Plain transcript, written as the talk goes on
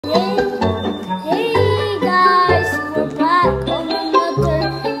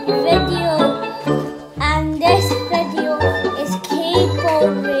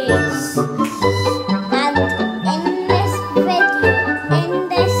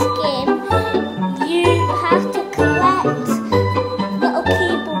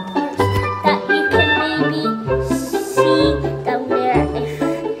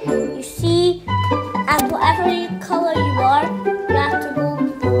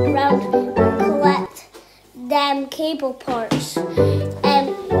cable parts.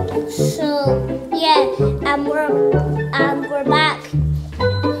 So yeah, and we're back.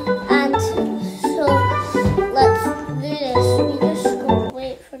 And so let's do this. We just go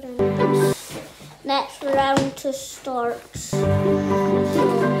wait for the next round to start.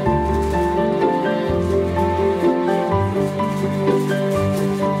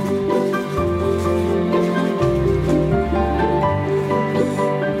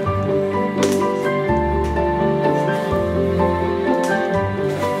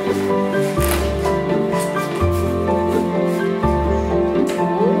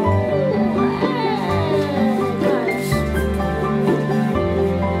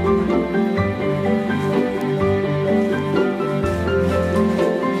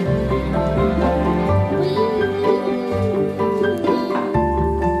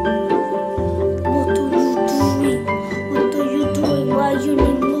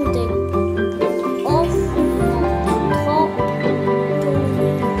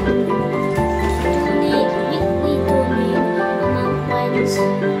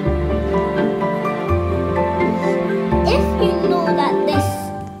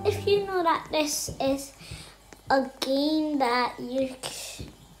 This is a game that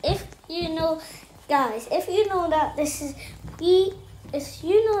if you know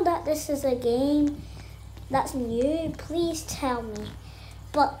that this is a game that's new, please tell me.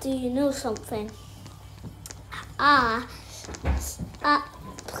 But do you know something?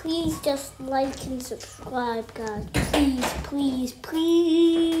 Please just like and subscribe, guys. Please.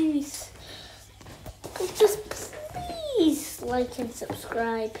 Just please like and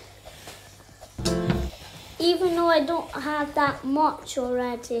subscribe. Even though I don't have that much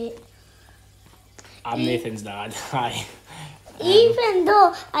already. I'm Nathan's dad. Hi. Even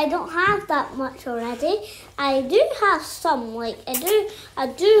though I don't have that much already, I do have some. I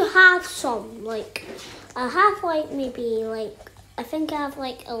do have some. I have maybe I think I have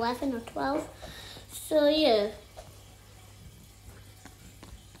 11 or 12. So yeah.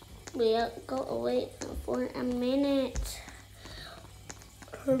 We gotta wait for a minute.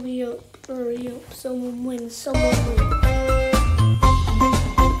 Hurry up. Someone wins.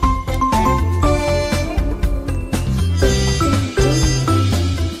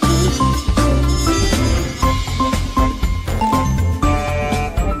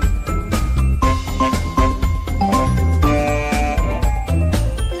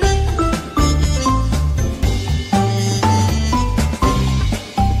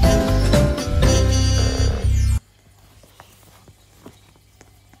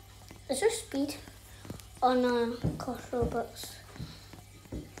 Is there speed on Robux?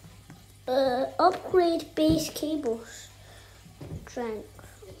 Upgrade base cables. Strength.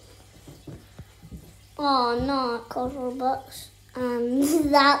 Oh no, it costs Robux. And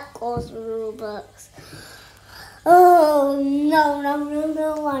that costs Robux. Oh no,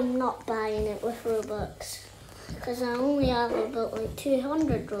 I'm not buying it with Robux. Because I only have about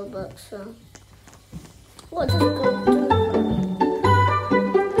 200 Robux, so what does it go do?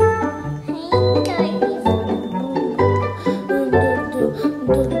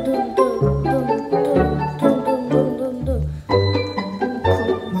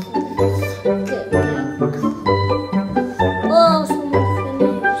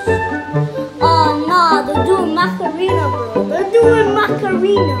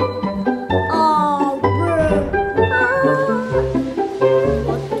 Macarena. Oh, bro.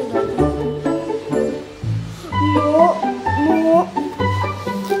 No.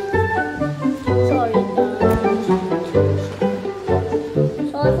 Sorry,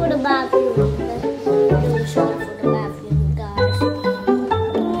 sorry for the bathroom. Really sorry for the bathroom, guys.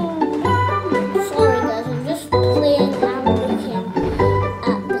 Sorry, guys. I'm just playing and looking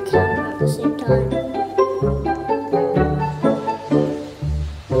at the camera at the same time.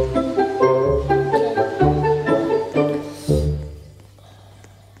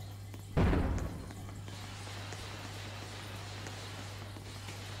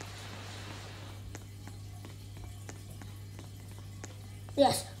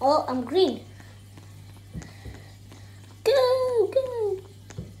 Yes. Oh, I'm green. Go.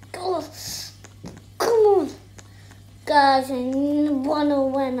 Come on. Guys, I want to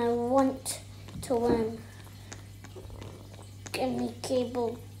win. I want to win. Give me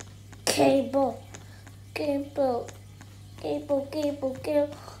cable. Cable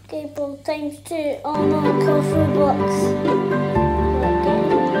times 2. Oh no, it costs Robux. Okay.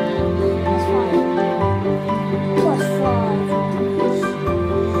 That's fine. +5.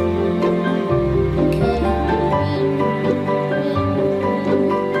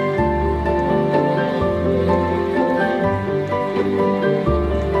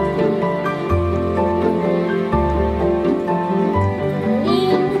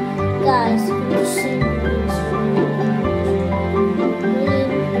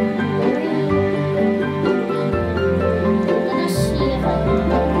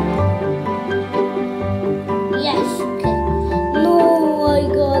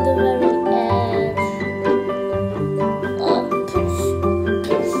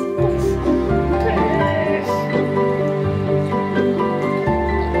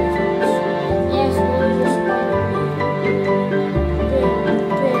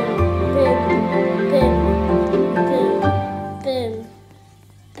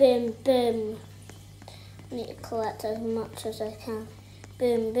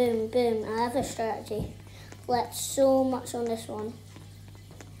 Boom, boom, boom. I have a strategy. Let's so much on this one.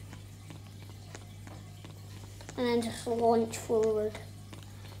 And then just launch forward.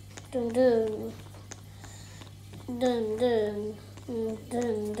 Dun dun. Dun dun.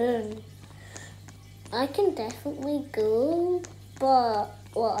 Dun dun. I can definitely go, but,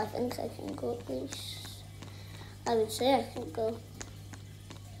 well, I think I can go at least. I would say I can go.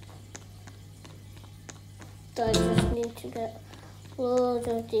 So I just need to get loads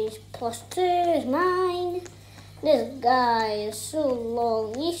of these. +2 is mine. This guy is so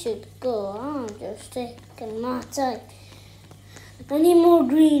long. He should go. I'm just taking my time. I need more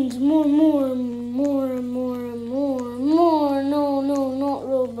greens. More. No, not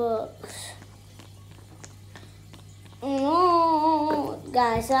Robux. No,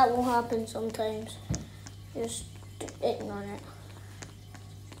 guys, that will happen sometimes. Just ignore it.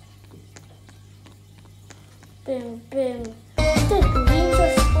 Boom, boom. The greens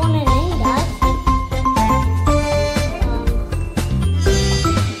are spawning in, guys.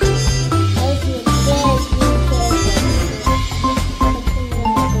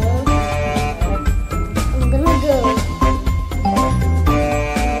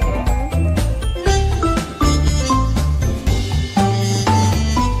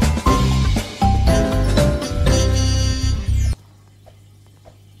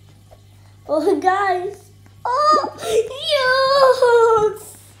 Oh, guys. Oh, yes.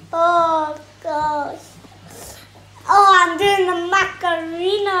 Oh, gosh. Oh, I'm doing the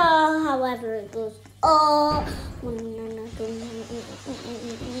Macarena. However it goes. Oh.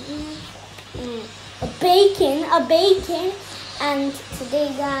 A bacon. And today,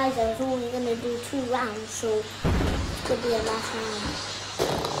 guys, I was only going to do 2 rounds. So it could be a last round.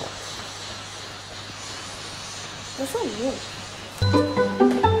 There's so new.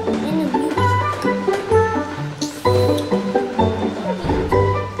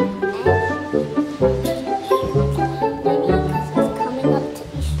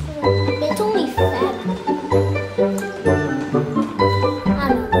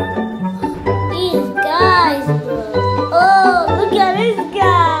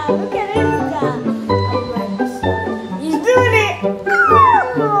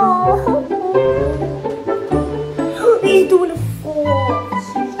 He's doing a force.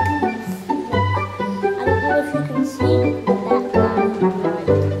 I don't know if you can see that guy right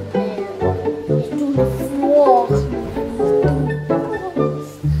there. He's doing a force.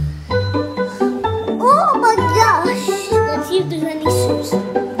 Oh my gosh! Let's see if there's any soups.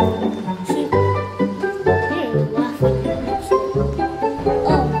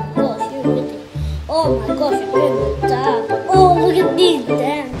 Oh my gosh, you're doing the dab. Oh, look at these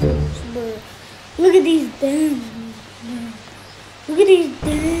dances, bro. Look at these dances. Look at these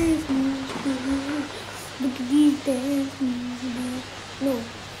dance moves. Look at these dance moves.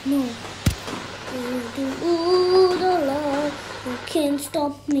 No. Ooh, the Lord, you can't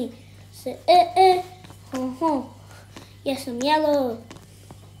stop me. Say, Yes, I'm yellow.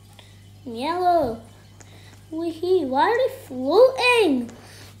 I'm yellow. Wee-hee, why are they floating?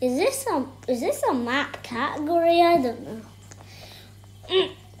 Is this a map category? I don't know.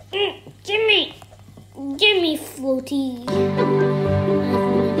 Give me floaty. I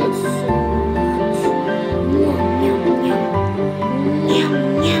want to get so much.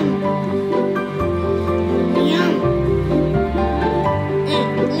 Yum.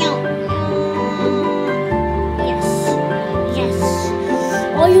 Yes.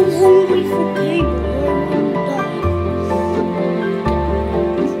 I am hungry for cable.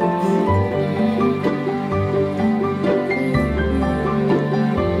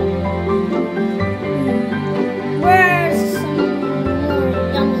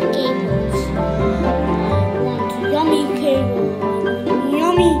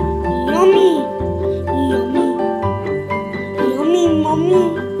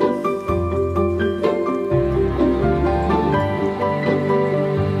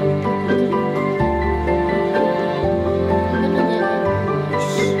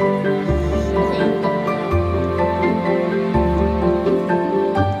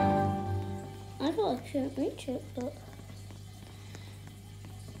 Reach it, but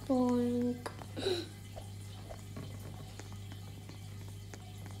boink.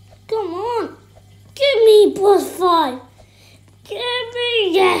 Come on, give me +5. Give me,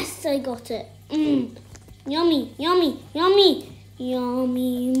 yes, I got it. Yummy, mommy,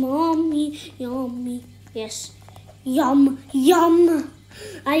 yes, yum.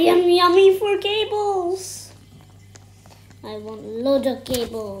 I am yummy for cables. I want loads of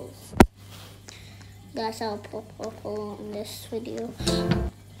cables. Guys, I'll pop on this video.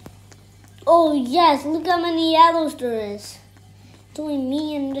 Oh yes, look how many yellows there is. It's only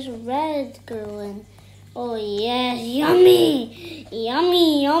me and this red girl and oh yes, yummy!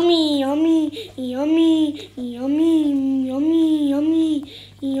 Yummy, yummy, yummy, yummy, yummy, yummy, yummy,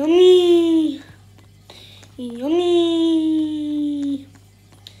 yummy, yummy,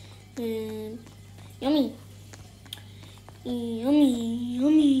 and yummy, yummy,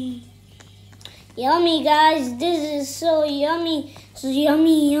 yummy. Yummy, guys, this is so yummy. So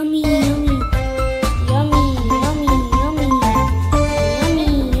yummy, yummy, yummy. Yummy, yummy, yummy. Yummy,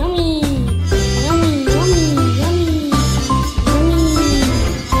 yummy. Yummy, yummy, yummy. Yummy.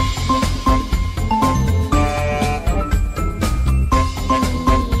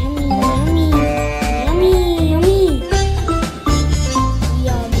 Yummy, yummy. Yummy,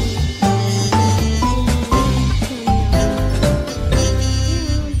 yummy.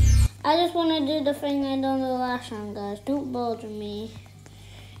 I just want to do the thing I done the last time, guys. Don't bother me.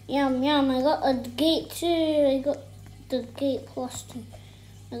 Yum, yum. I got a gate too. I got the gate +2.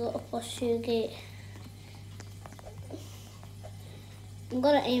 I got a +2 gate. I'm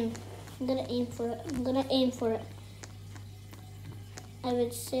gonna aim. I'm gonna aim for it. I'm gonna aim for it. I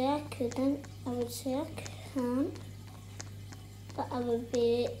would say I couldn't. I would say I can. But I would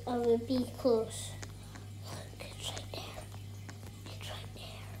be close.